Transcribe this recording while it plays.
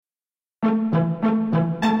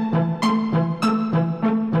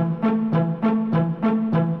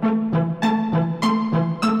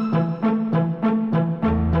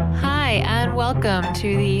welcome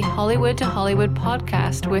to the Hollywood to Hollywood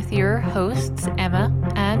podcast with your hosts, Emma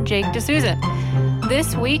and Jake D'Souza.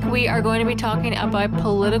 This week, we are going to be talking about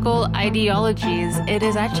political ideologies. It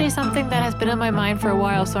is actually something that has been on my mind for a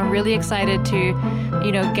while, so I'm really excited to,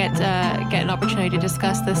 get an opportunity to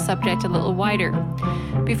discuss this subject a little wider.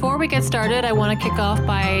 Before we get started, I want to kick off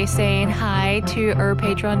by saying hi to our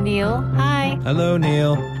patron, Neil. Hi. Hello,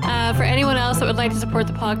 Neil. For anyone else that would like to support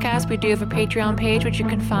the podcast, we do have a Patreon page, which you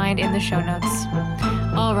can find in the show notes.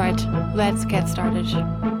 All right, let's get started.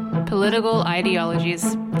 Political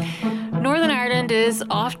ideologies. Northern Ireland is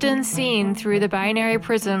often seen through the binary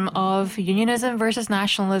prism of unionism versus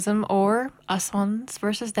nationalism, or us ones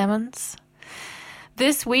versus them ones.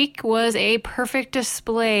 This week was a perfect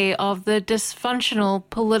display of the dysfunctional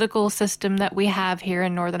political system that we have here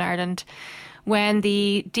in Northern Ireland, when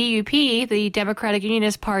the DUP, the Democratic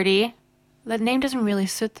Unionist Party, that name doesn't really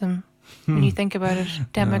suit them when you think about it,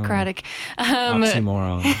 Democratic.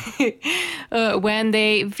 Oxymoron. When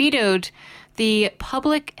they vetoed the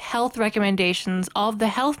public health recommendations of the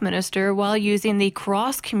health minister while using the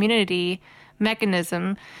cross-community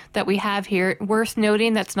mechanism that we have here. Worth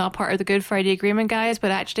noting, that's not part of the Good Friday Agreement, guys,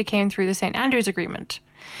 but actually came through the St. Andrews Agreement.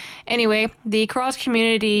 Anyway, the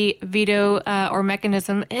cross-community veto or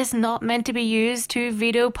mechanism is not meant to be used to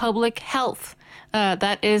veto public health.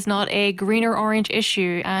 That is not a green or orange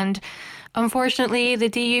issue. And unfortunately, the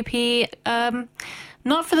DUP,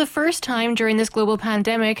 not for the first time during this global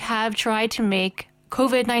pandemic, have tried to make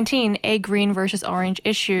COVID-19 a green versus orange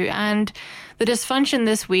issue. And the dysfunction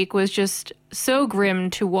this week was just so grim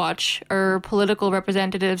to watch our political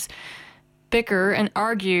representatives bicker and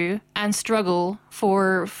argue and struggle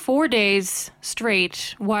for 4 days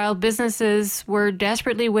straight while businesses were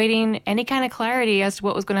desperately waiting any kind of clarity as to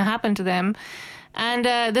what was going to happen to them. And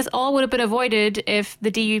this all would have been avoided if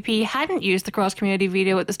the DUP hadn't used the cross-community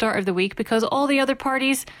veto at the start of the week, because all the other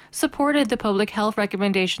parties supported the public health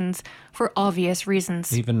recommendations for obvious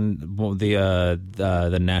reasons. Even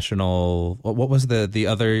the national, what was the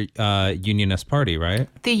other unionist party, right?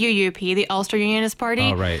 The UUP, the Ulster Unionist Party.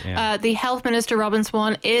 Oh, right, yeah. The health minister, Robin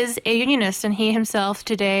Swan, is a unionist, and he himself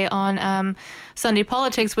today on Sunday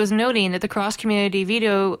Politics was noting that the cross-community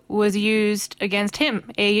veto was used against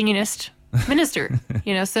him, a unionist minister.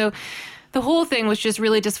 So the whole thing was just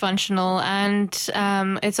really dysfunctional, and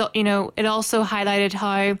it also highlighted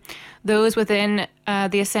how those within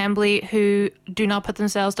the assembly who do not put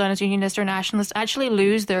themselves down as unionist or nationalist actually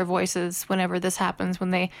lose their voices whenever this happens,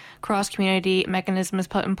 when the cross-community mechanism is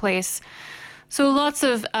put in place. So lots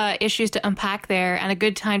of issues to unpack there, and a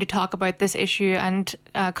good time to talk about this issue and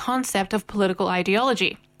concept of political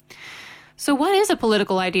ideology. So what is a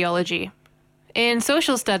political ideology? In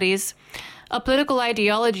social studies, a political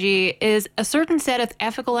ideology is a certain set of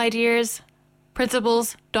ethical ideas,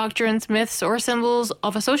 principles, doctrines, myths, or symbols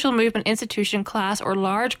of a social movement, institution, class, or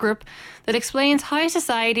large group that explains how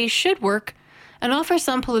society should work and offers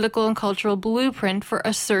some political and cultural blueprint for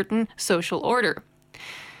a certain social order.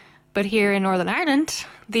 But here in Northern Ireland,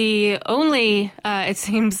 the only, it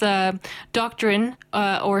seems, doctrine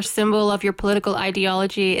or symbol of your political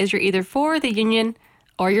ideology is you're either for the union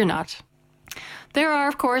or you're not. There are,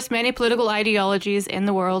 of course, many political ideologies in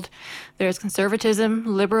the world. There's conservatism,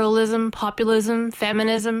 liberalism, populism,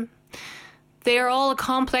 feminism. They are all a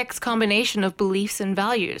complex combination of beliefs and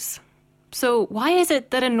values. So why is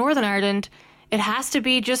it that in Northern Ireland, it has to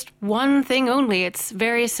be just one thing only? It's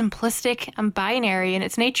very simplistic and binary in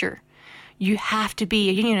its nature. You have to be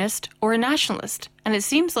a unionist or a nationalist. And it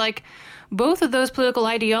seems like both of those political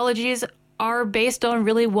ideologies are based on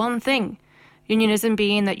really one thing. Unionism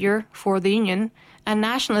being that you're for the union, and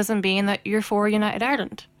nationalism being that you're for United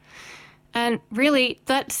Ireland. And really,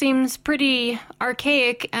 that seems pretty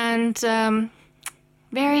archaic and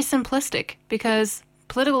very simplistic, because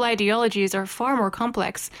political ideologies are far more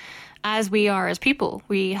complex as we are as people.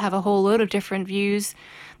 We have a whole load of different views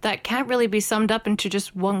that can't really be summed up into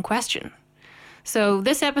just one question. So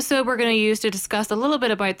this episode we're going to use to discuss a little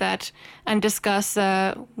bit about that and discuss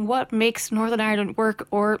what makes Northern Ireland work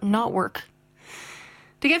or not work.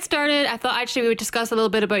 To get started, I thought actually we would discuss a little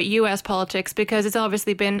bit about US politics, because it's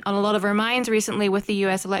obviously been on a lot of our minds recently with the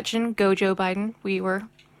US election. Go Joe Biden. We were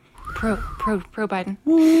pro Biden,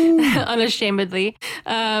 unashamedly.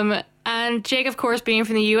 And Jake, of course, being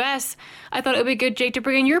from the US, I thought it would be good, Jake, to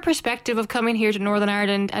bring in your perspective of coming here to Northern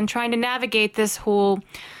Ireland and trying to navigate this whole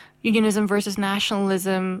unionism versus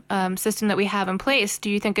nationalism system that we have in place.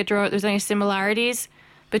 Do you think there's any similarities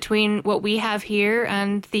between what we have here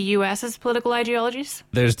and the US's political ideologies?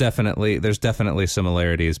 There's definitely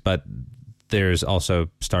similarities, but there's also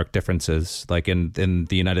stark differences. Like in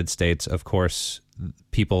the United States, of course,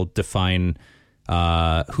 people define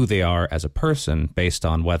who they are as a person based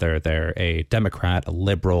on whether they're a Democrat, a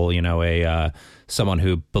liberal, someone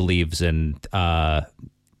who believes in.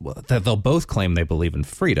 They'll both claim they believe in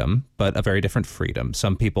freedom, but a very different freedom.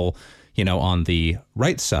 Some people, on the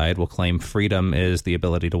right side will claim freedom is the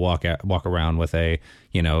ability to walk around with a,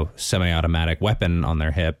 semi-automatic weapon on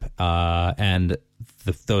their hip. And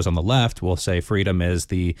those on the left will say freedom is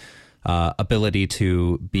the ability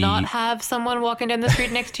to be not have someone walking down the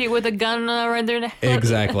street next to you with a gun around their neck.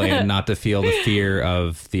 Exactly, and not to feel the fear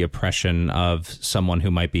of the oppression of someone who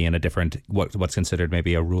might be in a different what's considered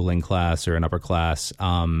maybe a ruling class or an upper class.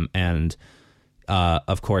 And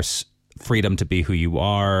of course, freedom to be who you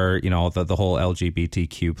are. The whole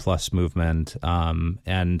LGBTQ plus movement.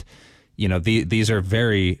 And these are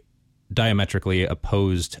very diametrically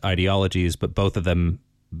opposed ideologies, but both of them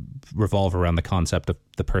revolve around the concept of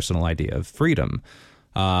the personal idea of freedom.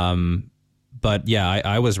 But yeah,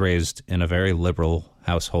 I was raised in a very liberal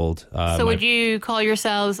household. So would you call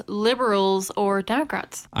yourselves liberals or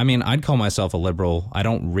Democrats? I mean, I'd call myself a liberal. I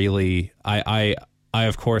don't really, I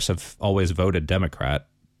of course have always voted Democrat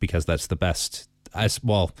because that's the best.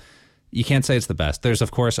 Well, you can't say it's the best. There's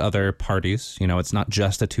of course other parties, it's not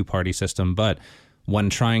just a two-party system, but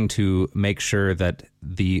when trying to make sure that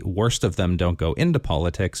the worst of them don't go into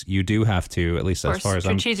politics, you do have to, at least as far as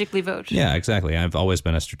strategically vote. Yeah, exactly. I've always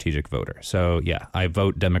been a strategic voter. So yeah, I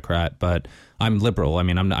vote Democrat, but I'm liberal. I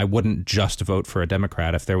mean, I wouldn't just vote for a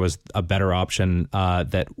Democrat if there was a better option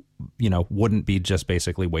that, wouldn't be just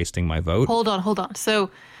basically wasting my vote. Hold on.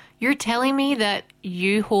 So you're telling me that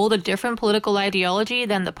you hold a different political ideology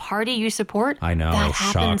than the party you support? I know. That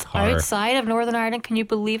happens horror. Outside of Northern Ireland. Can you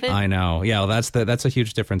believe it? I know. Yeah, well, that's a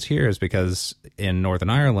huge difference here is because in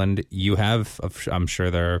Northern Ireland, you have, I'm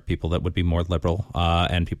sure there are people that would be more liberal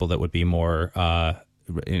and people that would be more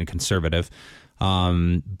conservative.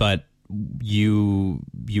 But you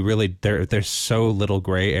really, there's so little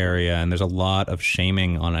gray area and there's a lot of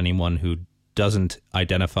shaming on anyone who doesn't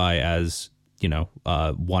identify as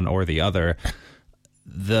one or the other.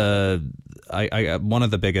 One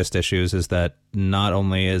of the biggest issues is that not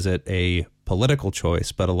only is it a political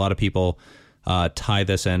choice, but a lot of people tie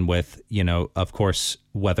this in with, of course,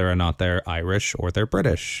 whether or not they're Irish or they're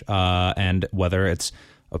British, and whether it's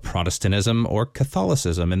a Protestantism or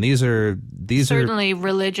Catholicism. And these certainly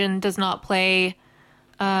religion does not play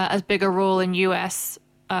as big a role in U.S.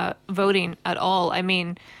 Voting at all. I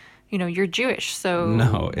mean, you're Jewish,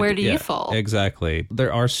 so where do you fall? Exactly.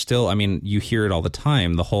 There are still, I mean, you hear it all the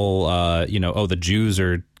time. The whole, the Jews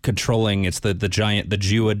are controlling. It's the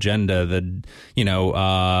Jew agenda, the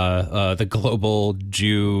global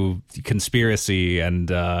Jew conspiracy, and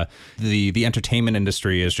the entertainment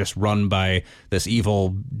industry is just run by this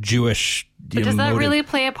evil Jewish. But does that really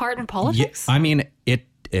play a part in politics? Yeah, I mean,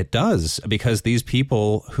 it does, because these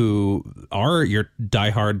people who are your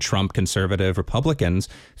diehard Trump conservative Republicans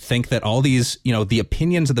think that all these, the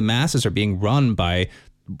opinions of the masses are being run by,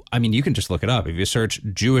 I mean, you can just look it up. If you search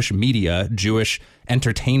Jewish media, Jewish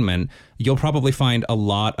entertainment, you'll probably find a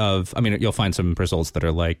lot of, you'll find some results that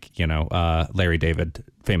are like, Larry David,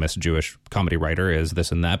 famous Jewish comedy writer, is this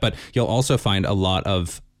and that. But you'll also find a lot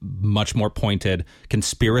of much more pointed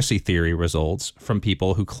conspiracy theory results from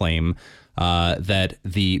people who claim that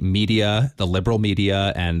the media, the liberal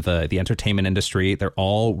media, and the entertainment industry, they're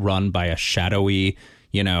all run by a shadowy,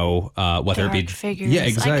 whether dark it be figures. Yeah,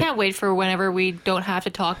 exactly. I can't wait for whenever we don't have to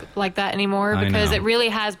talk like that anymore, because it really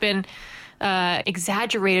has been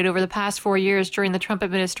exaggerated over the past 4 years during the Trump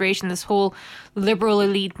administration. This whole liberal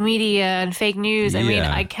elite media and fake news. I mean,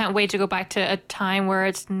 I can't wait to go back to a time where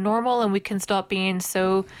it's normal and we can stop being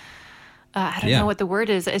so. I don't know what the word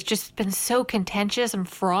is. It's just been so contentious and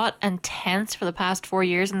fraught and tense for the past 4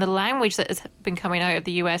 years. And the language that has been coming out of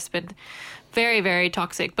the U.S. has been very, very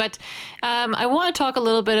toxic. But I want to talk a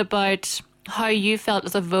little bit about how you felt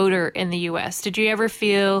as a voter in the U.S. Did you ever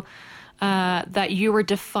feel that you were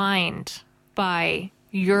defined by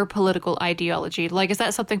your political ideology? Like, is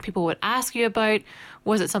that something people would ask you about?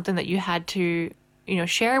 Was it something that you had to,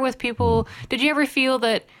 share with people? Did you ever feel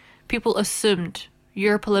that people assumed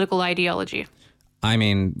your political ideology? I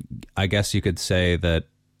mean, I guess you could say that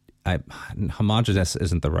homogenous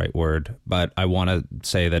isn't the right word, but I want to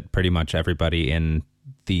say that pretty much everybody in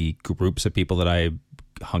the groups of people that I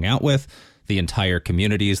hung out with, the entire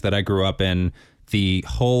communities that I grew up in, the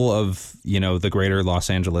whole of, the greater Los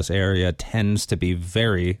Angeles area tends to be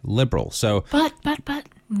very liberal. So, but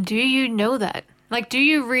do you know that? Like, do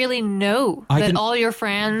you really know that all your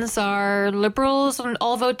friends are liberals and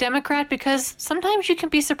all vote Democrat? Because sometimes you can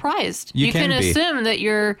be surprised. You can assume that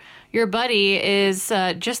your buddy is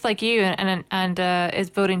just like you and is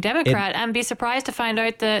voting Democrat, and be surprised to find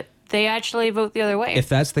out that they actually vote the other way. If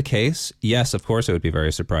that's the case, yes, of course it would be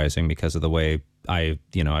very surprising because of the way I've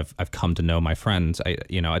come to know my friends.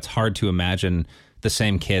 It's hard to imagine the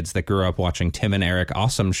same kids that grew up watching Tim and Eric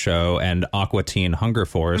Awesome Show and Aqua Teen Hunger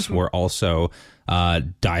Force were also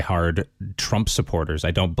diehard Trump supporters.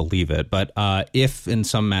 I don't believe it. But if in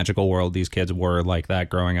some magical world these kids were like that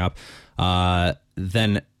growing up,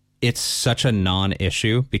 then it's such a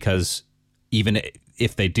non-issue because even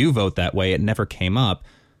if they do vote that way, it never came up,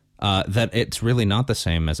 that it's really not the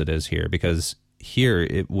same as it is here, because here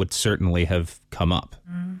it would certainly have come up.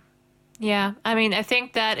 Yeah, I mean, I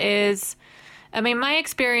think that is... my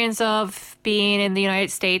experience of being in the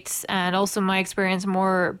United States and also my experience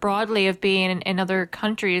more broadly of being in other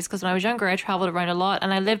countries, because when I was younger, I traveled around a lot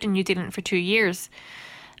and I lived in New Zealand for 2 years.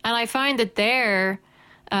 And I find that there,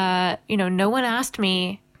 no one asked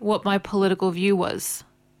me what my political view was.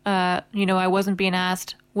 I wasn't being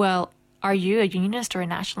asked, well, are you a unionist or a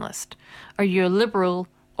nationalist? Are you a liberal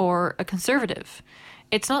or a conservative?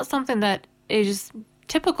 It's not something that is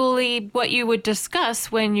typically what you would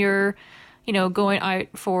discuss when you're going out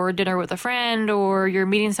for dinner with a friend, or you're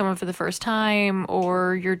meeting someone for the first time,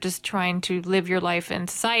 or you're just trying to live your life in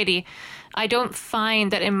society. I don't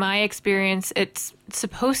find that in my experience it's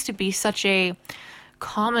supposed to be such a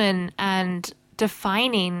common and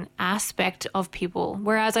defining aspect of people.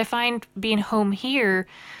 Whereas I find being home here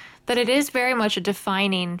that it is very much a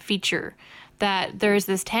defining feature, that there's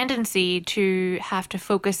this tendency to have to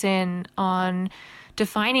focus in on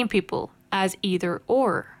defining people as either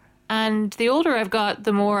or. And the older I've got,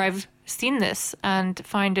 the more I've seen this and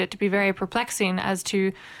find it to be very perplexing as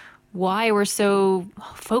to why we're so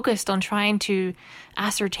focused on trying to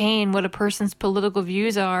ascertain what a person's political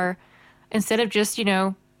views are instead of just,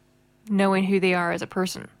 knowing who they are as a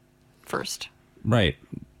person first. Right.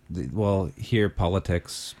 Well, here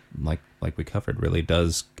politics, like we covered, really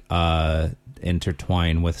does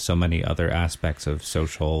intertwine with so many other aspects of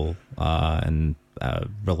social and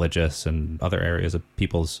religious and other areas of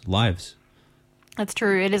people's lives. That's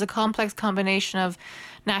true. It is a complex combination of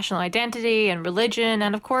national identity and religion,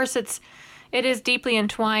 and of course it is deeply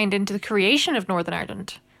entwined into the creation of Northern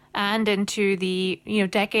Ireland and into the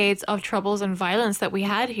decades of troubles and violence that we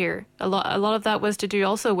had here. A lot of that was to do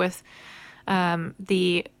also with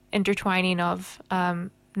the intertwining of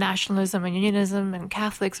nationalism and unionism and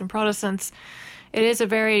Catholics and Protestants. It is a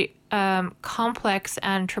very complex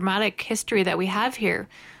and traumatic history that we have here,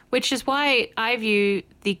 which is why I view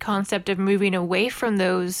the concept of moving away from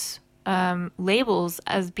those labels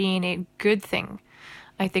as being a good thing.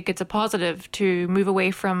 I think it's a positive to move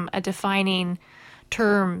away from a defining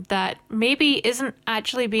term that maybe isn't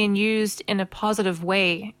actually being used in a positive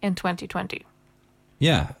way in 2020.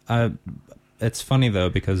 Yeah. It's funny, though,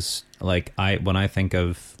 because when I think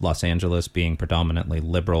of Los Angeles being predominantly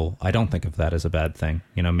liberal, I don't think of that as a bad thing.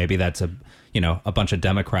 Maybe that's a bunch of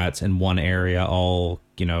Democrats in one area all,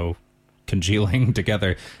 congealing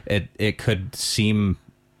together. It could seem,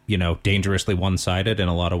 dangerously one-sided in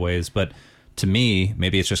a lot of ways. But to me,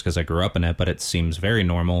 maybe it's just because I grew up in it, but it seems very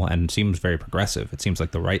normal and seems very progressive. It seems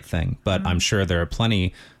like the right thing. But I'm sure there are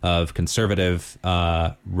plenty of conservative,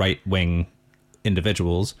 right-wing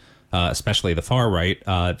individuals, especially the far right,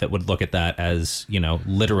 that would look at that as,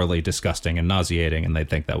 literally disgusting and nauseating. And they'd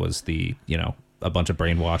think that was a bunch of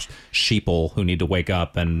brainwashed sheeple who need to wake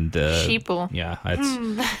up. And sheeple. Yeah,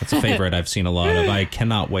 it's a favorite I've seen a lot of. I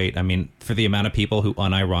cannot wait. I mean, for the amount of people who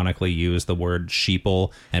unironically use the word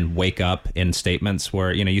sheeple and wake up in statements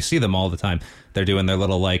where, you see them all the time. They're doing their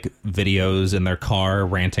little videos in their car,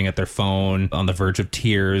 ranting at their phone, on the verge of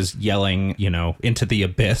tears, yelling, into the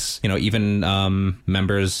abyss. Even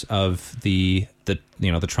members of the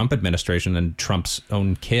Trump administration, and Trump's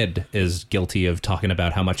own kid is guilty of talking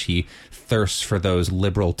about how much he thirsts for those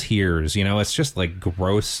liberal tears. It's just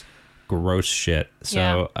gross shit.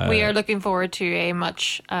 So we are looking forward to a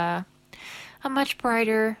much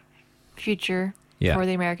brighter future. Yeah. For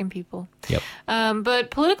the American people. Yep.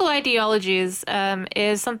 But political ideologies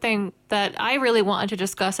is something that I really wanted to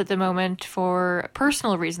discuss at the moment for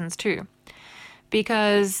personal reasons too.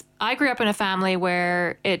 Because I grew up in a family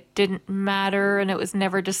where it didn't matter and it was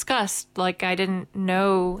never discussed. I didn't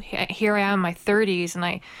know. Here I am in my 30s and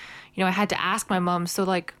I had to ask my mom, so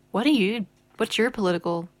what's your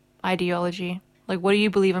political ideology? What do you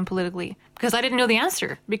believe in politically? Because I didn't know the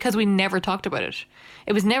answer, because we never talked about it.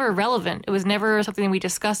 It was never relevant. It was never something we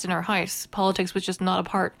discussed in our house. Politics was just not a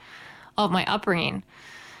part of my upbringing.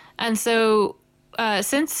 And so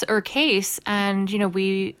since our case and,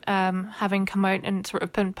 we having come out and sort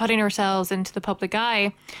of been putting ourselves into the public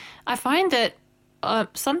eye, I find that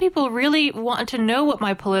some people really wanted to know what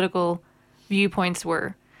my political viewpoints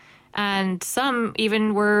were. And some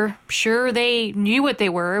even were sure they knew what they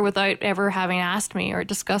were without ever having asked me or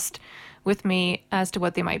discussed with me as to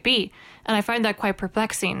what they might be. And I find that quite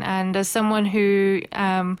perplexing. And as someone who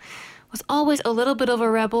was always a little bit of a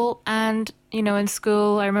rebel, and, in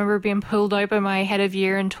school, I remember being pulled out by my head of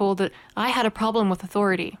year and told that I had a problem with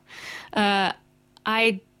authority. I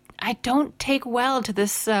don't take well to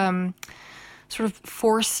this sort of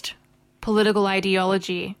forced political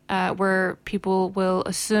ideology where people will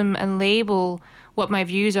assume and label what my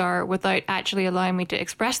views are without actually allowing me to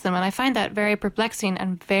express them. And I find that very perplexing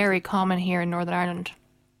and very common here in Northern Ireland.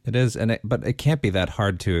 It is, but it can't be that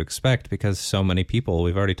hard to expect because so many people,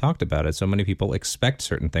 we've already talked about it, so many people expect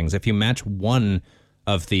certain things. If you match one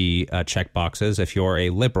of the check boxes, if you're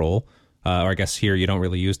a liberal, or I guess here you don't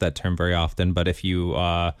really use that term very often, but if you...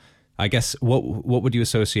 I guess what would you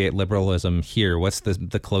associate liberalism here? What's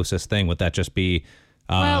the closest thing? Would that just be?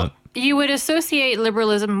 Well, you would associate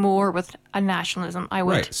liberalism more with a nationalism. I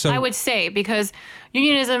would. Right, I would say because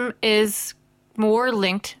unionism is more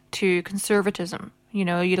linked to conservatism. You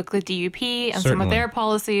look at the DUP and some of their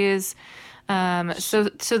policies. So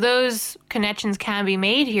those connections can be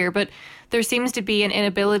made here, but there seems to be an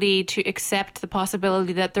inability to accept the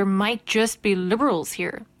possibility that there might just be liberals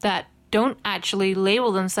here that don't actually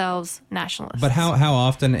label themselves nationalists. But how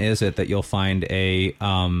often is it that you'll find a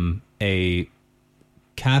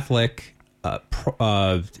Catholic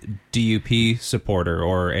DUP supporter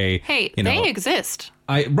or a... Hey, they exist.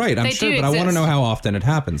 I'm sure, but I want to know how often it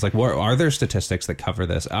happens. Like, are there statistics that cover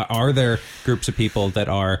this? Are there groups of people that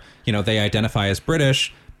are, they identify as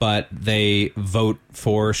British, but they vote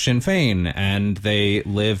for Sinn Féin and they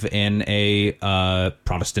live in a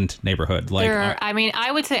Protestant neighborhood? I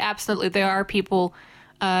would say absolutely there are people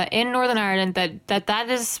in Northern Ireland that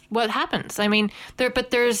is what happens. But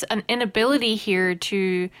there's an inability here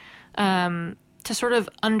to sort of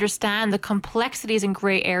understand the complexities and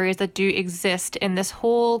gray areas that do exist in this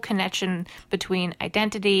whole connection between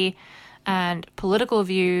identity and political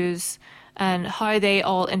views and how they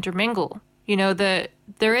all intermingle.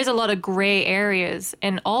 There is a lot of gray areas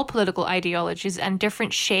in all political ideologies and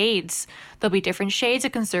different shades. There'll be different shades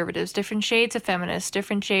of conservatives, different shades of feminists,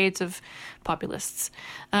 different shades of populists.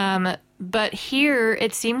 But here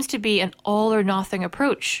it seems to be an all or nothing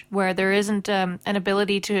approach where there isn't an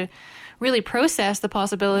ability to really process the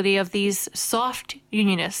possibility of these soft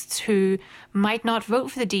unionists who might not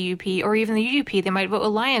vote for the DUP or even the UUP. They might vote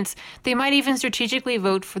Alliance. They might even strategically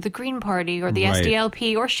vote for the Green Party or the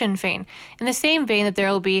SDLP or Sinn Féin. In the same vein that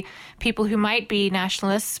there will be people who might be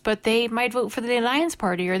nationalists, but they might vote for the Alliance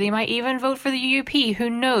Party or they might even vote for the UUP. Who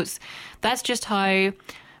knows? That's just how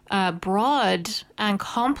broad and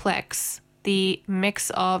complex the mix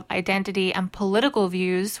of identity and political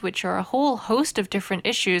views, which are a whole host of different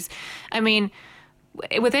issues.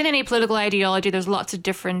 Within any political ideology, there's lots of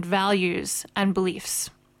different values and beliefs.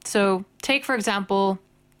 So take, for example,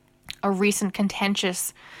 a recent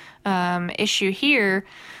contentious issue here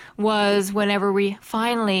was whenever we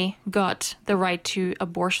finally got the right to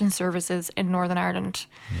abortion services in Northern Ireland.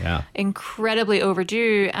 Yeah. Incredibly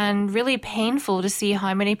overdue and really painful to see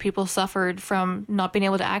how many people suffered from not being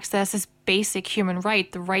able to access this basic human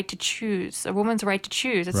right, the right to choose, a woman's right to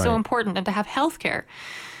choose. It's so important, and to have health care.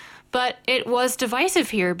 But it was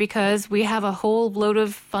divisive here because we have a whole load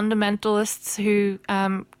of fundamentalists who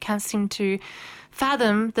can't seem to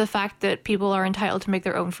fathom the fact that people are entitled to make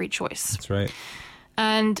their own free choice. That's right.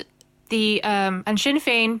 And Sinn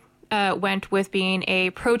Féin went with being a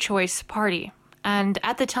pro-choice party. And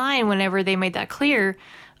at the time, whenever they made that clear,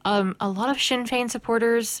 a lot of Sinn Féin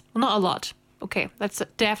supporters, well, not a lot. Okay, that's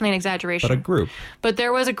definitely an exaggeration. But a group. But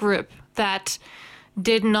there was a group that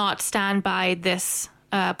did not stand by this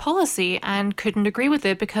policy and couldn't agree with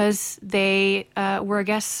it because they were, I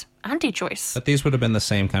guess, anti-choice. But these would have been the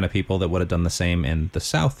same kind of people that would have done the same in the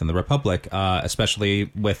South, in the Republic,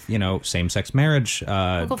 especially with, same-sex marriage.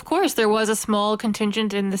 Well, of course, there was a small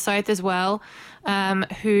contingent in the South as well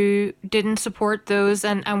who didn't support those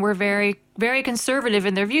and were very, very conservative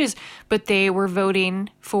in their views, but they were voting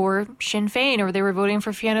for Sinn Féin or they were voting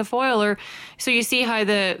for Fianna Fáil. So you see how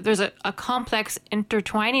there's a complex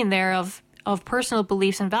intertwining there of personal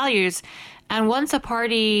beliefs and values. And once a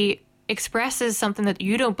party expresses something that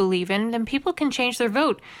you don't believe in, then people can change their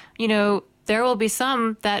vote. There will be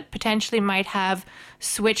some that potentially might have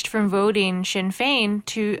switched from voting Sinn Féin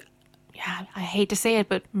to yeah, I hate to say it,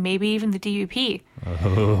 but maybe even the DUP.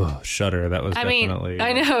 Oh, shudder. That was definitely...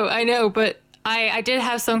 I know, but I did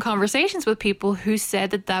have some conversations with people who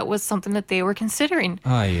said that was something that they were considering.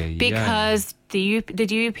 Because the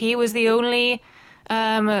DUP was the only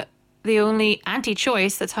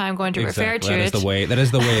anti-choice, that's how I'm going to refer to it. That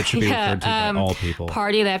is the way it should be referred to by all people.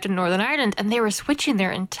 Party left in Northern Ireland, and they were switching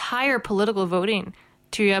their entire political voting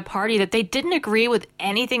to a party that they didn't agree with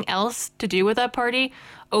anything else to do with that party,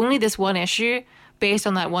 only this one issue, based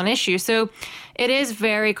on that one issue. So it is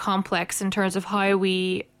very complex in terms of how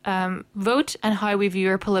we vote and how we view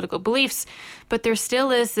our political beliefs. But there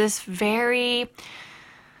still is this very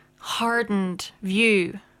hardened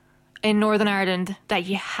view in Northern Ireland that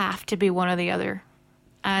you have to be one or the other.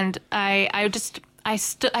 And I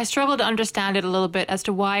struggle to understand it a little bit as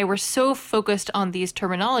to why we're so focused on these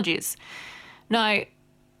terminologies. Now,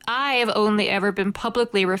 I have only ever been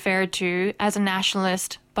publicly referred to as a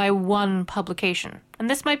nationalist by one publication. And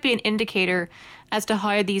this might be an indicator as to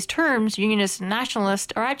how these terms, unionist and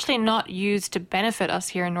nationalist, are actually not used to benefit us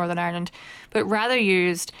here in Northern Ireland, but rather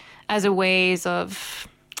used as a ways of,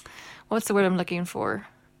 what's the word I'm looking for?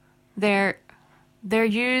 They're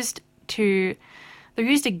used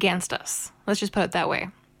against us. Let's just put it that way.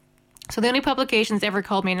 So the only publication that's ever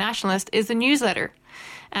called me a nationalist is the newsletter.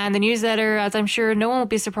 And the newsletter, as I'm sure no one will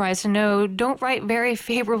be surprised to know, don't write very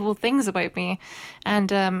favorable things about me. And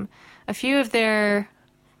a few of their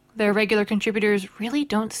regular contributors really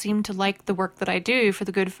don't seem to like the work that I do for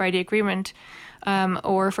the Good Friday Agreement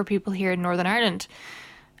or for people here in Northern Ireland.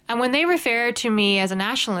 And when they refer to me as a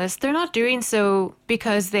nationalist, they're not doing so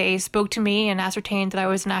because they spoke to me and ascertained that I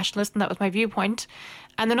was a nationalist and that was my viewpoint.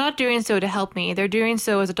 And they're not doing so to help me. They're doing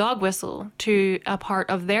so as a dog whistle to a part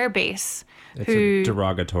of their base. It's a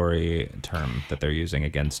derogatory term that they're using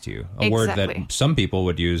against you. A word that some people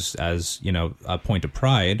would use as, a point of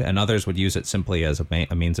pride, and others would use it simply as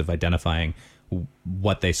a means of identifying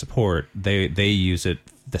what they support. They use it,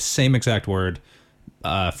 the same exact word,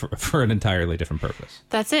 for an entirely different purpose.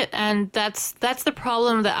 That's it. And that's the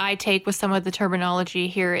problem that I take with some of the terminology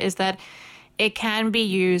here, is that it can be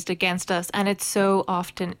used against us, and it so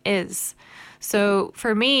often is. So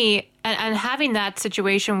for me, and having that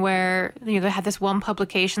situation where they have this one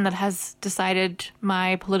publication that has decided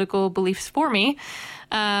my political beliefs for me,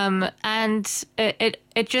 and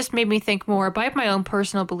it just made me think more about my own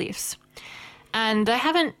personal beliefs. And I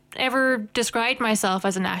haven't ever described myself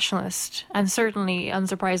as a nationalist, and certainly,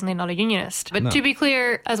 unsurprisingly, not a unionist. But to be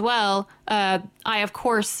clear as well, I, of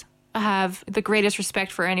course, have the greatest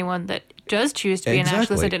respect for anyone that does choose to be a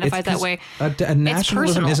nationalist, identifies that way.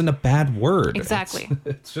 Nationalism isn't a bad word. Exactly.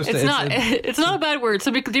 It's not a bad word.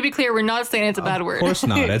 So to be clear, we're not saying it's a bad word. Of course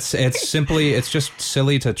not. It's just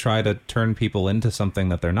silly to try to turn people into something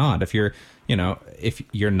that they're not. If you're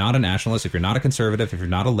not a nationalist, if you're not a conservative, if you're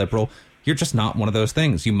not a liberal, you're just not one of those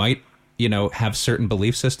things. You might, have certain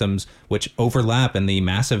belief systems which overlap in the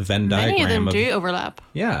massive Venn diagram. Many of them do overlap.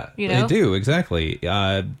 Yeah, they do, exactly.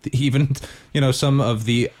 Even, some of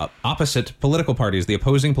the opposite political parties, the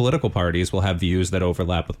opposing political parties will have views that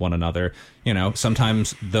overlap with one another.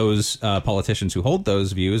 Sometimes those politicians who hold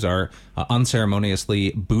those views are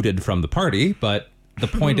unceremoniously booted from the party, but the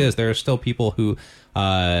point is there are still people who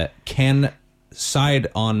can side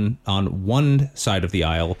on one side of the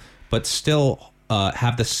aisle, but still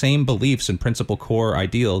have the same beliefs and principal core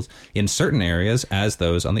ideals in certain areas as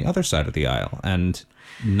those on the other side of the aisle. And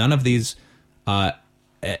none of these,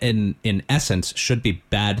 in essence, should be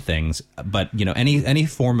bad things. But, any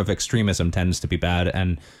form of extremism tends to be bad.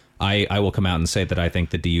 And I will come out and say that I think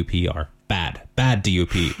the DUP are bad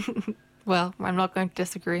DUP. Well, I'm not going to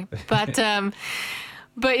disagree.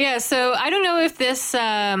 But yeah, so I don't know if this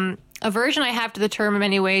aversion I have to the term in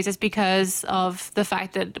many ways is because of the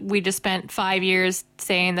fact that we just spent 5 years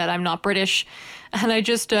saying that I'm not British, and I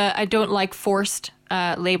just I don't like forced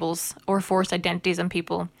labels or forced identities on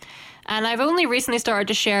people. And I've only recently started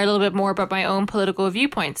to share a little bit more about my own political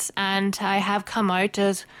viewpoints, and I have come out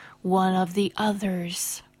as one of the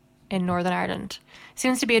others in Northern Ireland.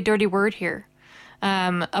 Seems to be a dirty word here.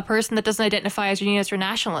 A person that doesn't identify as unionist or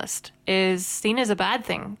nationalist is seen as a bad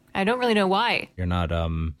thing. I don't really know why. You're not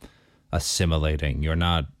assimilating. You're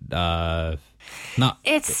not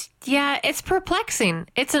It's perplexing.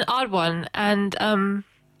 It's an odd one, and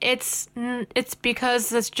it's because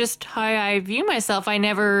that's just how I view myself. I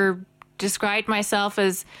never described myself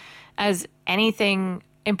as anything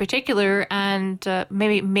in particular, and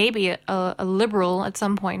maybe a liberal at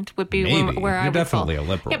some point would be where I would definitely fall. A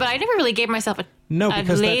liberal. Yeah, but I never really gave myself a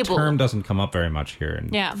because label. That term doesn't come up very much here.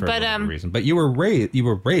 For but whatever reason. But you were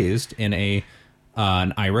raised in a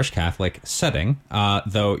an Irish Catholic setting,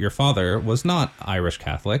 though your father was not Irish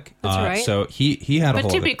Catholic. That's right. So he had a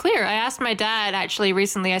But to be clear, I asked my dad actually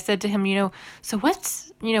recently, I said to him, so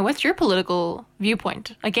what's your political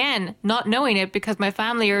viewpoint? Again, not knowing it because my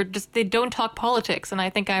family they don't talk politics. And I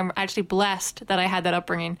think I'm actually blessed that I had that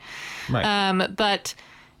upbringing. Right. But,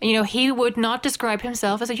 he would not describe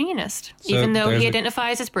himself as a unionist, even though he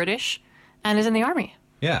identifies as British and is in the army.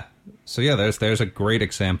 Yeah. So yeah, there's a great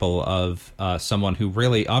example of someone who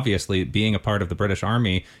really, obviously, being a part of the British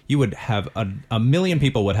Army, you would have a million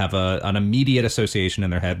people would have an immediate association in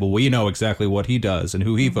their head. Well, we know exactly what he does and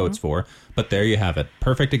who he votes for. But there you have it.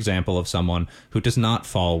 Perfect example of someone who does not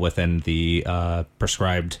fall within the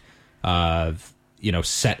prescribed,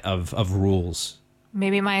 set of rules.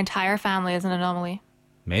 Maybe my entire family is an anomaly.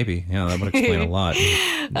 Maybe. Yeah, that would explain a lot.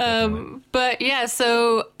 But yeah,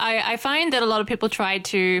 so I find that a lot of people try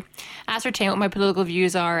to ascertain what my political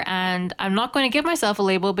views are, and I'm not going to give myself a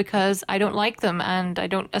label because I don't like them and I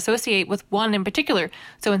don't associate with one in particular.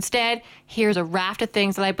 So instead, here's a raft of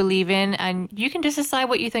things that I believe in, and you can just decide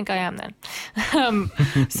what you think I am then.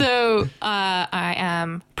 So I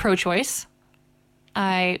am pro-choice.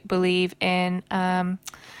 I believe in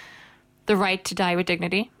the right to die with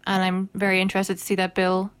dignity, and I'm very interested to see that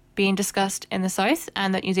bill being discussed in the South,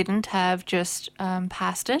 and that New Zealand have just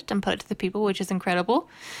passed it and put it to the people, which is incredible.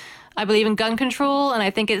 I believe in gun control, and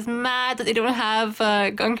I think it's mad that they don't have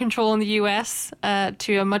gun control in the US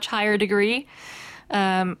to a much higher degree.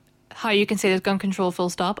 How you can say there's gun control full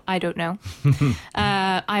stop, I don't know.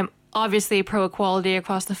 I'm obviously pro-equality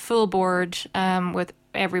across the full board with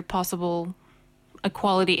every possible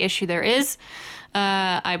equality issue there is.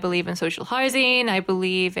 I believe in social housing. I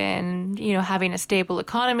believe in, having a stable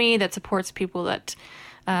economy that supports people that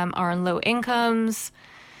are on low incomes.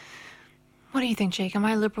 What do you think, Jake? Am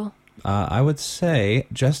I liberal? I would say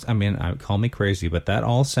call me crazy, but that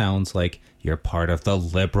all sounds like you're part of the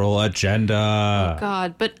liberal agenda. Oh,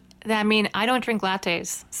 God. But, I don't drink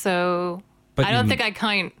lattes, so I don't think I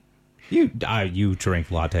count. You drink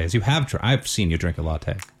lattes. I've seen you drink a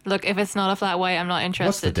latte. Look, if it's not a flat white, I'm not interested.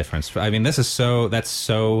 What's the difference? That's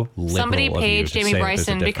so liberal. Somebody of page you to Jamie say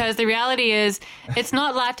Bryson, because the reality is it's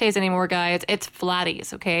not lattes anymore, guys. It's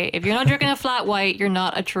flatties, okay? If you're not drinking a flat white, you're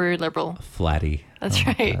not a true liberal. Flatty. That's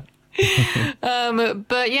right.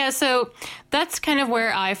 But yeah, so that's kind of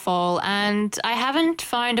where I fall, and I haven't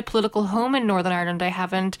found a political home in Northern Ireland. I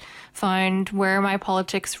haven't found where my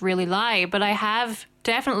politics really lie, but I have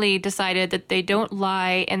definitely decided that they don't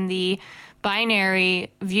lie in the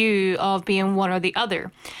binary view of being one or the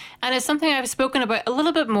other. And it's something I've spoken about a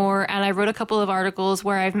little bit more, and I wrote a couple of articles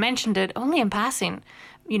where I've mentioned it only in passing.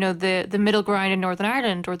 The middle ground in Northern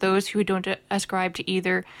Ireland, or those who don't ascribe to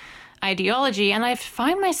either ideology. And I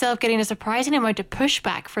find myself getting a surprising amount of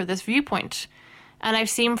pushback for this viewpoint. And I've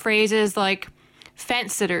seen phrases like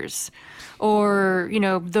fence sitters, or,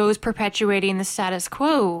 those perpetuating the status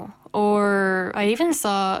quo. Or I even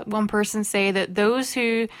saw one person say that those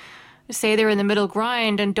who say they're in the middle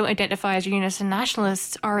ground and don't identify as unionists and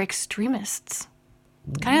nationalists are extremists.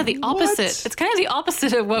 Kind of the opposite. What? It's kind of the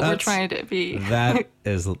opposite of what we're trying to be. That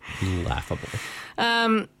is laughable.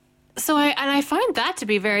 So I find that to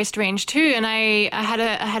be very strange too. And I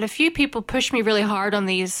had a few people push me really hard on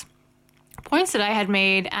these points that I had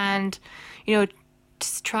made, and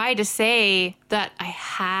just try to say that I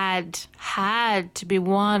had to be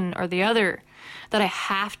one or the other, that I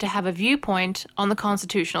have to have a viewpoint on the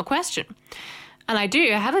constitutional question. And I do.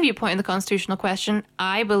 I have a viewpoint on the constitutional question.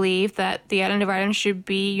 I believe that the island of Ireland should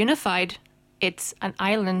be unified. It's an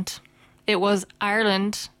island. It was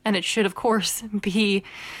Ireland, and it should, of course, be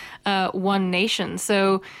one nation.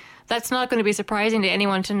 So that's not going to be surprising to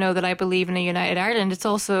anyone to know that I believe in a united Ireland. It's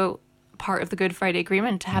also part of the Good Friday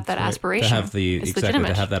Agreement to have that aspiration.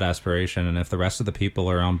 To have that aspiration, and if the rest of the people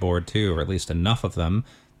are on board too, or at least enough of them,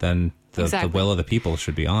 then the will of the people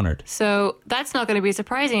should be honored. So that's not going to be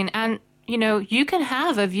surprising. And you can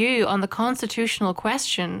have a view on the constitutional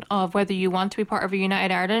question of whether you want to be part of a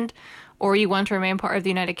united Ireland or you want to remain part of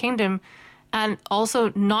the United Kingdom, and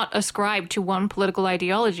also not ascribe to one political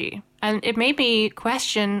ideology. And it made me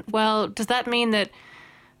question, well, does that mean that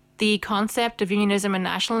the concept of unionism and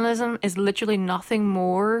nationalism is literally nothing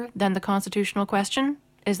more than the constitutional question?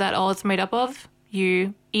 Is that all it's made up of?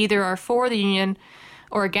 You either are for the union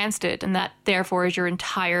or against it, and that therefore is your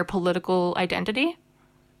entire political identity?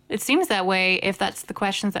 It seems that way if that's the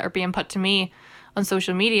questions that are being put to me on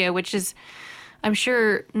social media, which is, I'm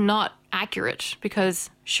sure, not accurate, because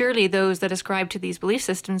surely those that ascribe to these belief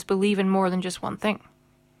systems believe in more than just one thing.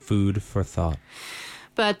 Food for thought.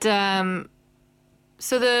 But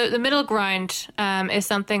So the middle ground is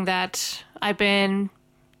something that I've been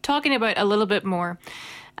talking about a little bit more.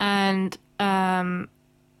 And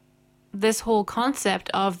this whole concept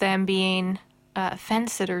of them being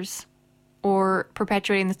fence sitters or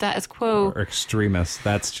perpetuating the status quo. Or extremists.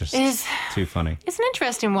 That's just too funny. It's an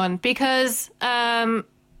interesting one because I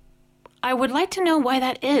would like to know why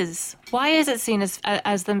that is. Why is it seen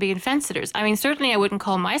as them being fence sitters? I mean, certainly I wouldn't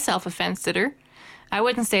call myself a fence sitter. I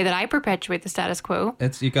wouldn't say that I perpetuate the status quo.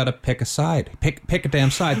 You got to pick a side. Pick a damn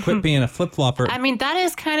side. Quit being a flip-flopper. I mean, that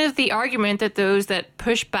is kind of the argument that those that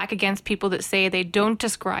push back against people that say they don't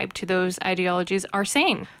ascribe to those ideologies are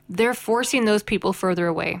saying. They're forcing those people further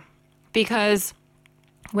away. Because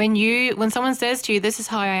when someone says to you, this is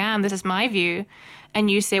how I am, this is my view, and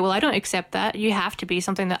you say, well, I don't accept that, you have to be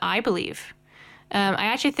something that I believe. I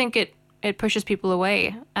actually think it pushes people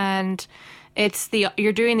away. And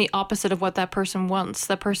you're doing the opposite of what that person wants.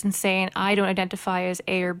 That person's saying, I don't identify as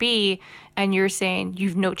A or B, and you're saying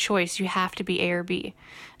you've no choice. You have to be A or B.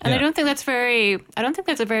 And yeah. I don't think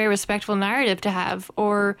that's a very respectful narrative to have,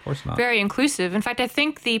 or very inclusive. In fact, I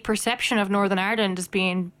think the perception of Northern Ireland as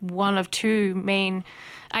being one of two main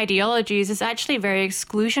ideologies is actually very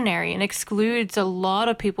exclusionary and excludes a lot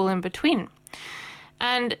of people in between.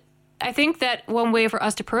 And I think that one way for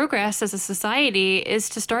us to progress as a society is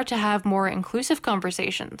to start to have more inclusive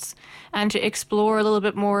conversations and to explore a little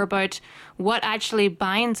bit more about what actually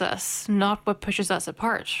binds us, not what pushes us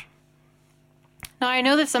apart. Now, I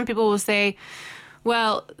know that some people will say,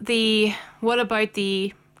 well, what about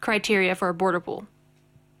the criteria for a border pool?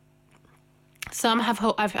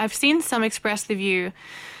 I've seen some express the view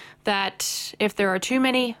that if there are too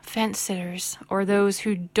many fence sitters or those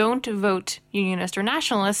who don't vote unionist or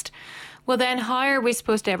nationalist, well then how are we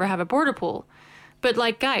supposed to ever have a border pool?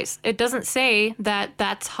 But guys, it doesn't say that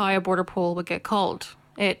that's how a border pool would get called.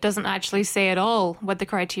 It doesn't actually say at all what the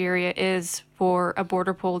criteria is for a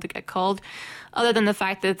border pool to get called, other than the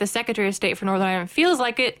fact that if the Secretary of State for Northern Ireland feels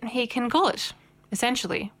like it, he can call it,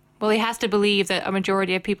 essentially. Well, he has to believe that a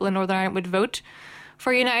majority of people in Northern Ireland would vote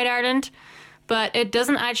for United Ireland, but it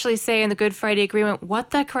doesn't actually say in the Good Friday Agreement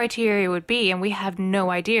what that criteria would be, and we have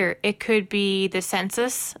no idea. It could be the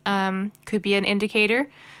census, could be an indicator,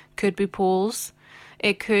 could be polls,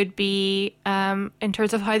 it could be in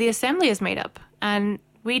terms of how the assembly is made up, and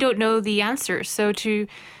we don't know the answer. So to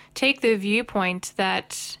take the viewpoint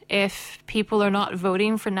that if people are not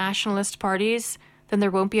voting for nationalist parties, then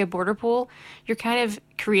there won't be a border pool, you're kind of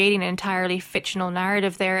creating an entirely fictional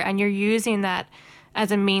narrative there, and you're using that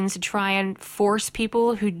as a means to try and force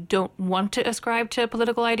people who don't want to ascribe to a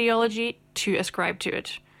political ideology to ascribe to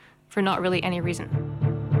it for not really any reason.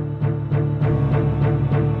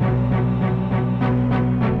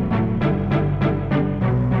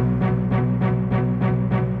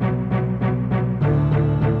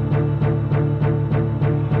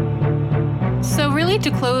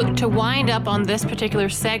 To wind up on this particular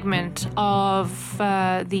segment of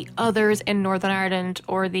the others in Northern Ireland,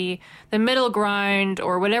 or the middle ground,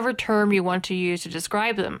 or whatever term you want to use to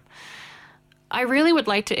describe them, I really would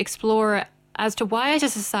like to explore as to why as a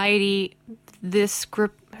society this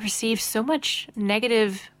group receives so much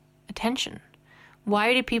negative attention.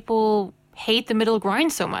 Why do people hate the middle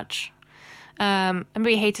ground so much?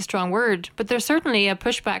 Maybe hate's a strong word, but there's certainly a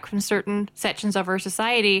pushback from certain sections of our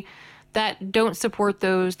society that don't support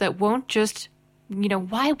those that won't just,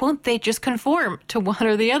 why won't they just conform to one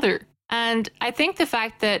or the other? And I think the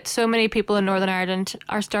fact that so many people in Northern Ireland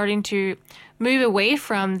are starting to move away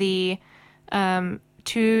from the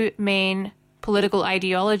two main political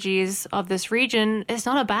ideologies of this region is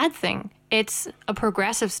not a bad thing. It's a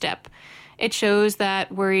progressive step. It shows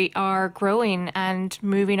that we are growing and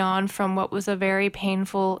moving on from what was a very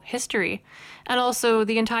painful history. And also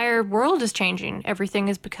the entire world is changing. Everything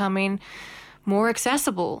is becoming more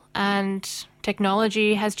accessible, and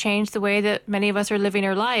technology has changed the way that many of us are living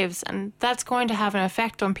our lives. And that's going to have an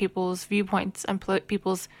effect on people's viewpoints and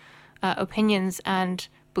people's opinions and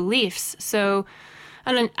beliefs. So,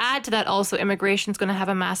 and then add to that also, immigration is going to have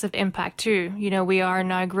a massive impact too. We are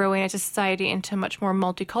now growing as a society into a much more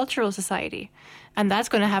multicultural society, and that's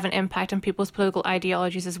going to have an impact on people's political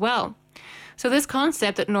ideologies as well. So this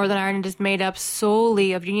concept that Northern Ireland is made up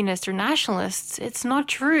solely of unionists or nationalists, it's not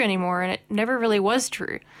true anymore, and it never really was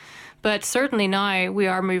true. But certainly now we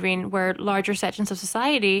are moving where larger sections of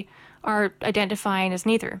society are identifying as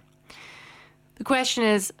neither. The question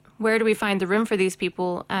is, where do we find the room for these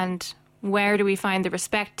people, and where do we find the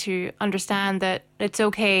respect to understand that it's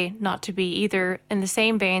okay not to be either, in the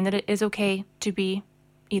same vein that it is okay to be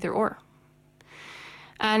either or?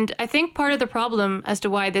 And I think part of the problem as to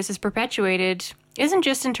why this is perpetuated isn't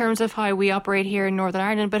just in terms of how we operate here in Northern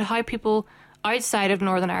Ireland, but how people outside of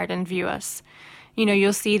Northern Ireland view us. You know,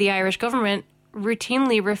 you'll see the Irish government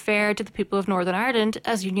routinely refer to the people of Northern Ireland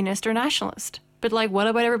as unionist or nationalist. But, like, what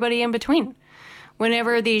about everybody in between?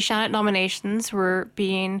 Whenever the Shannon nominations were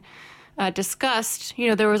being discussed, you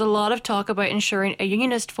know, there was a lot of talk about ensuring a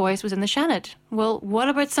unionist voice was in the Shannon. Well, what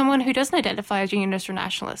about someone who doesn't identify as unionist or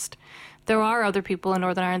nationalist? There are other people in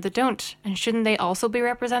Northern Ireland that don't, and shouldn't they also be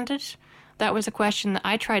represented? That was a question that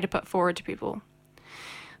I tried to put forward to people.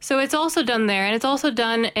 So it's also done there, and it's also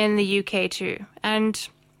done in the UK too. And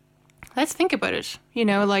let's think about it. You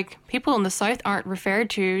know, like, people in the South aren't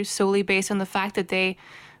referred to solely based on the fact that they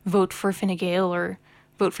vote for Fine Gael or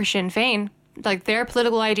vote for Sinn Féin. Like, their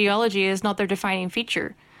political ideology is not their defining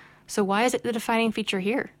feature. So why is it the defining feature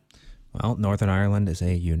here? Well, Northern Ireland is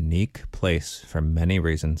a unique place for many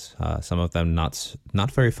reasons. Some of them not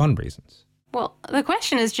very fun reasons. Well, the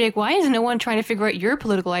question is, Jake, why is no one trying to figure out your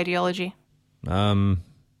political ideology? I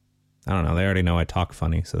don't know. They already know I talk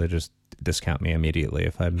funny, so they just discount me immediately.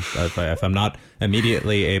 If I'm not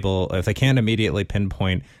immediately able, if they can't immediately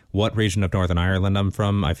pinpoint what region of Northern Ireland I'm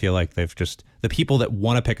from, I feel like the people that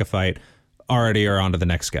want to pick a fight already are on to the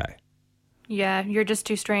next guy. Yeah, you're just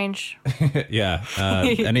too strange. Yeah.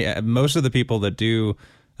 Most of the people that do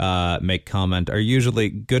make comment are usually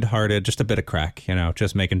good-hearted, just a bit of crack, you know,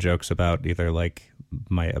 just making jokes about either, like,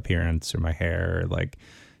 my appearance or my hair or, like,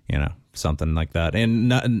 you know, something like that. And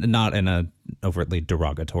not in a overtly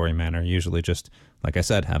derogatory manner. Usually just, like I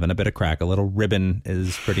said, having a bit of crack. A little ribbon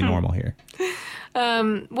is pretty normal here.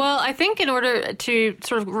 Well, I think in order to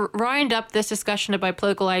sort of round up this discussion about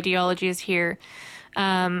political ideologies here,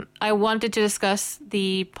 I wanted to discuss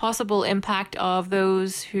the possible impact of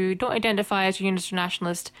those who don't identify as unionist or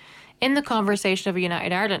nationalist in the conversation of a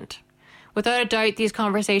united Ireland. Without a doubt, these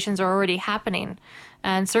conversations are already happening.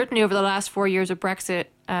 And certainly over the last 4 years of Brexit,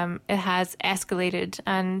 it has escalated.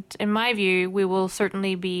 And in my view, we will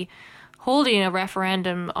certainly be holding a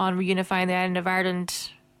referendum on reunifying the island of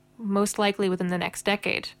Ireland, most likely within the next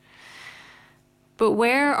decade. But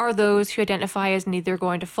where are those who identify as neither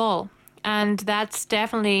going to fall? And that's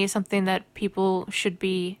definitely something that people should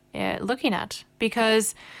be looking at.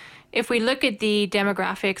 Because if we look at the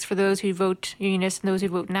demographics for those who vote unionist and those who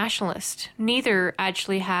vote nationalist, neither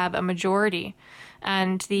actually have a majority.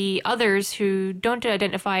 And the others who don't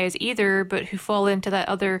identify as either, but who fall into that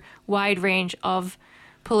other wide range of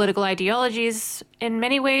political ideologies, in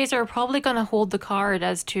many ways are probably going to hold the card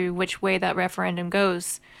as to which way that referendum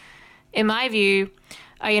goes. In my view,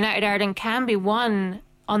 a united Ireland can be won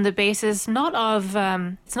on the basis not of,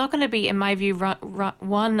 it's not going to be, in my view,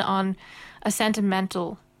 won on a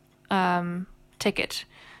sentimental ticket,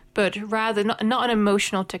 but rather not an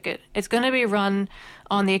emotional ticket. It's going to be run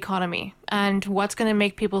on the economy and what's going to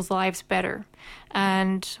make people's lives better,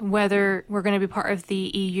 and whether we're going to be part of the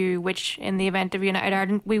EU, which in the event of United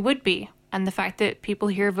Ireland we would be. And the fact that people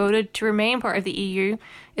here voted to remain part of the EU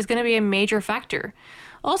is going to be a major factor.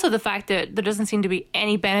 Also, the fact that there doesn't seem to be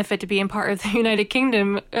any benefit to being part of the United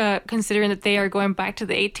Kingdom, considering that they are going back to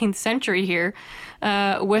the 18th century here,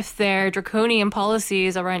 with their draconian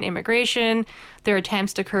policies around immigration, their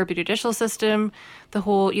attempts to curb the judicial system, the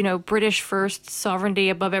whole, you know, British first sovereignty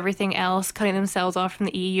above everything else, cutting themselves off from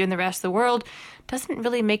the EU and the rest of the world, doesn't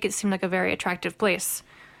really make it seem like a very attractive place.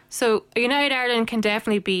 So a United Ireland can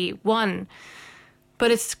definitely be won,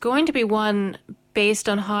 but it's going to be won based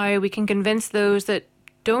on how we can convince those that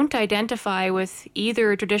don't identify with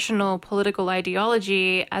either traditional political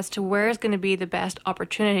ideology as to where is going to be the best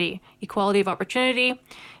opportunity. Equality of opportunity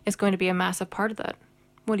is going to be a massive part of that.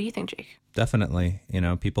 What do you think, Jake? Definitely. You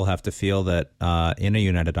know, people have to feel that in a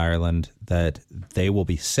united Ireland that they will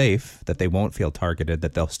be safe, that they won't feel targeted,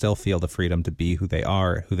 that they'll still feel the freedom to be who they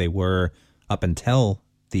are, who they were up until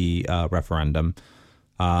the referendum.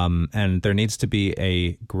 And there needs to be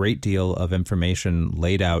a great deal of information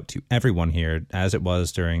laid out to everyone here, as it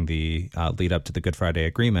was during the lead up to the Good Friday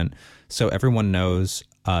Agreement. So everyone knows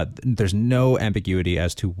there's no ambiguity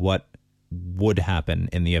as to what would happen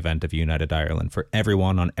in the event of United Ireland for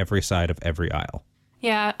everyone on every side of every aisle.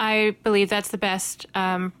 Yeah, I believe that's the best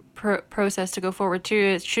process to go forward to.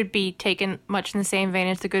 It should be taken much in the same vein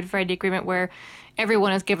as the Good Friday Agreement, where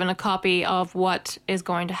everyone is given a copy of what is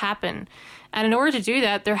going to happen. And in order to do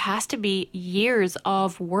that, there has to be years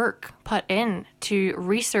of work put in to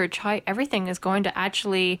research how everything is going to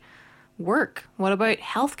actually work. What about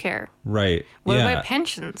healthcare? Right. What about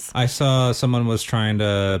pensions? I saw someone was trying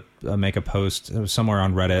to make a post. It was somewhere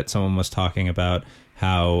on Reddit. Someone was talking about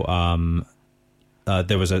how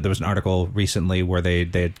there was an article recently where they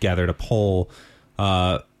had gathered a poll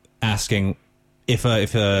asking if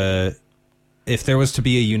a if there was to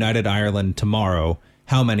be a united Ireland tomorrow,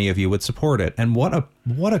 how many of you would support it? And what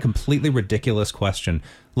a completely ridiculous question.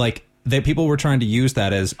 Like, people were trying to use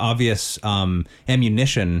that as obvious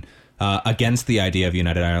ammunition against the idea of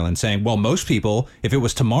united Ireland, saying, well, most people, if it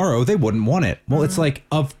was tomorrow, they wouldn't want it. Well, it's like,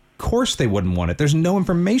 of course they wouldn't want it. There's no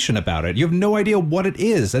information about it. You have no idea what it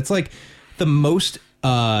is. That's like the most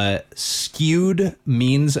skewed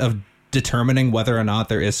means of determining whether or not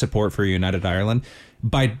there is support for united Ireland,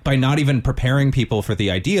 by not even preparing people for the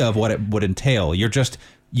idea of what it would entail. You're just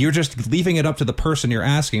leaving it up to the person you're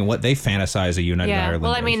asking what they fantasize a united Ireland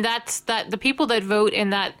well, I is. mean, that's the people that vote in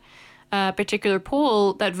that particular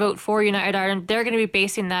poll that vote for united Ireland, they're going to be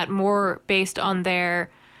basing that more based on their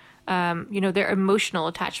their emotional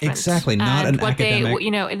attachment. Exactly, not and an what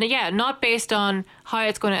academic. Not based on how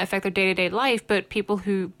it's going to affect their day-to-day life, but people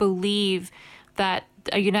who believe that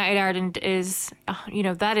a united Ireland is,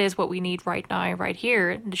 that is what we need right now, right here.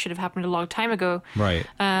 It should have happened a long time ago. Right.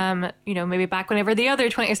 Maybe back whenever the other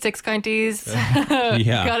 26 counties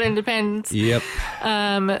got independence. Yep.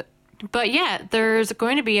 But yeah, there's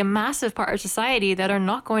going to be a massive part of society that are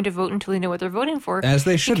not going to vote until they know what they're voting for. As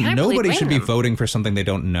they shouldn't. Nobody should be them. voting for something they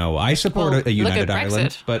don't know. I support a united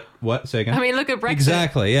Ireland, but what? Say again? I mean, look at Brexit.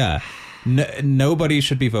 Exactly, yeah. Nobody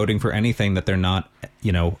should be voting for anything that they're not,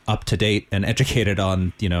 up to date and educated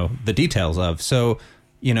on, the details of. So,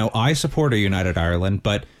 I support a united Ireland,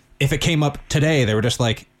 but if it came up today, they were just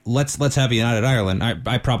like, let's have a united Ireland,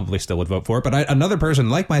 I probably still would vote for it. But another person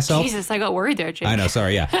like myself... Jesus, I got worried there, Jake. I know,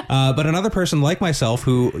 sorry, yeah. But another person like myself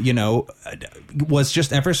who, was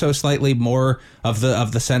just ever so slightly more of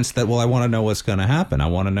the sense that, well, I want to know what's going to happen. I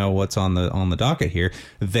want to know what's on the docket here.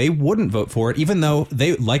 They wouldn't vote for it, even though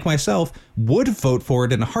they, like myself, would vote for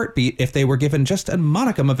it in a heartbeat if they were given just a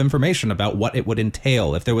modicum of information about what it would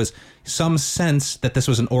entail. If there was some sense that this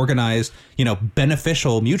was an organized,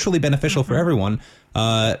 beneficial, mutually beneficial for everyone,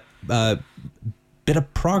 bit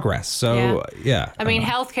of progress. So, yeah. I mean,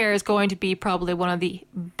 healthcare is going to be probably one of the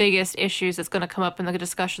biggest issues that's going to come up in the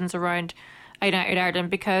discussions around United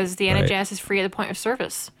Ireland, because the NHS is free at the point of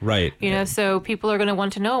service. Right. So people are going to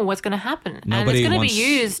want to know what's going to happen. And it's going to be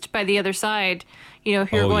used by the other side, who are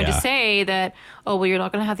going to say that, well, you're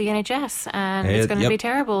not going to have the NHS and it's going to be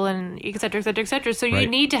terrible, and et cetera, et cetera, et cetera. So you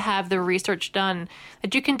need to have the research done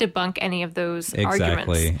that you can debunk any of those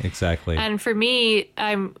arguments. Exactly. And for me,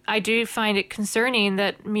 I do find it concerning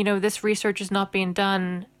that, this research is not being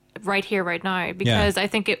done right here, right now, because I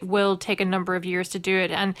think it will take a number of years to do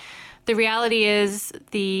it. And the reality is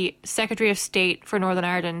the Secretary of State for Northern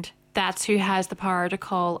Ireland, that's who has the power to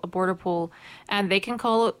call a border poll, and they can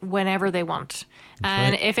call it whenever they want.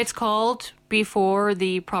 And if it's called before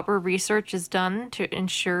the proper research is done to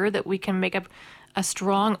ensure that we can make up a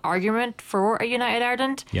strong argument for a united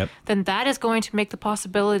Ireland, then that is going to make the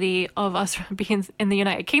possibility of us being in the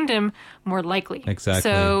United Kingdom more likely. Exactly.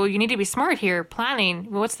 So you need to be smart here.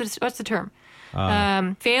 Planning. What's the term?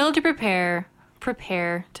 Fail to prepare.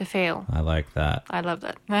 Prepare to fail. I like that. I love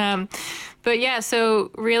that. But yeah, so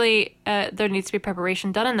really there needs to be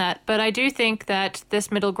preparation done in that. But I do think that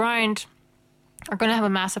this middle ground are going to have a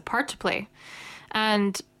massive part to play.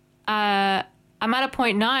 And I'm at a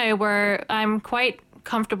point now where I'm quite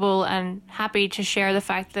comfortable and happy to share the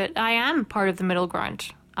fact that I am part of the middle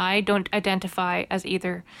ground. I don't identify as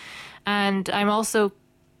either. And I'm also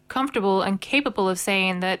comfortable and capable of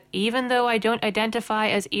saying that even though I don't identify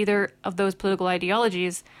as either of those political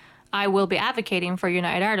ideologies, I will be advocating for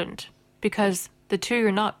United Ireland, because the two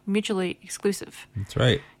are not mutually exclusive. That's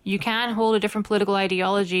right. You can hold a different political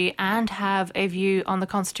ideology and have a view on the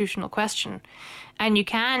constitutional question. And you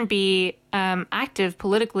can be active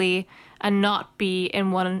politically and not be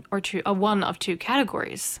in one of two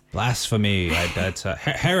categories. Blasphemy. That's a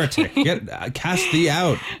heretic. Cast thee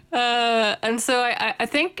out. And so I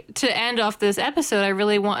think to end off this episode, I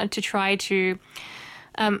really wanted to try to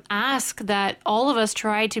ask that all of us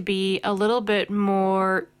try to be a little bit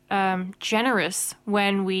more generous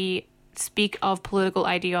when we speak of political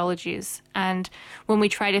ideologies, and when we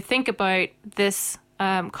try to think about this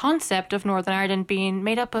concept of Northern Ireland being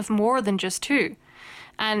made up of more than just two.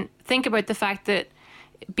 And think about the fact that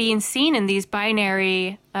being seen in these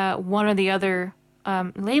binary one or the other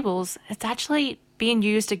labels, it's actually being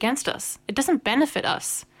used against us. It doesn't benefit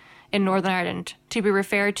us in Northern Ireland to be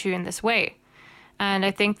referred to in this way. And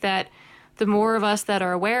I think that the more of us that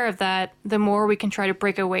are aware of that, the more we can try to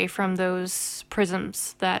break away from those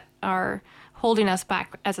prisms that are holding us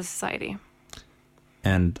back as a society.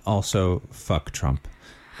 And also, fuck Trump.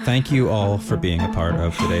 Thank you all for being a part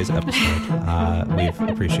of today's episode. We've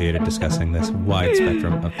appreciated discussing this wide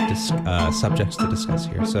spectrum of subjects to discuss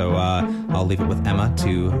here. So I'll leave it with Emma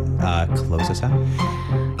to close us out.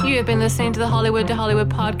 You have been listening to the Hollywood to Hollywood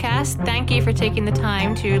podcast. Thank you for taking the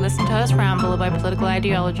time to listen to us ramble about political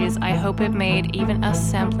ideologies. I hope it made even a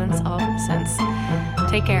semblance of sense.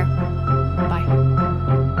 Take care.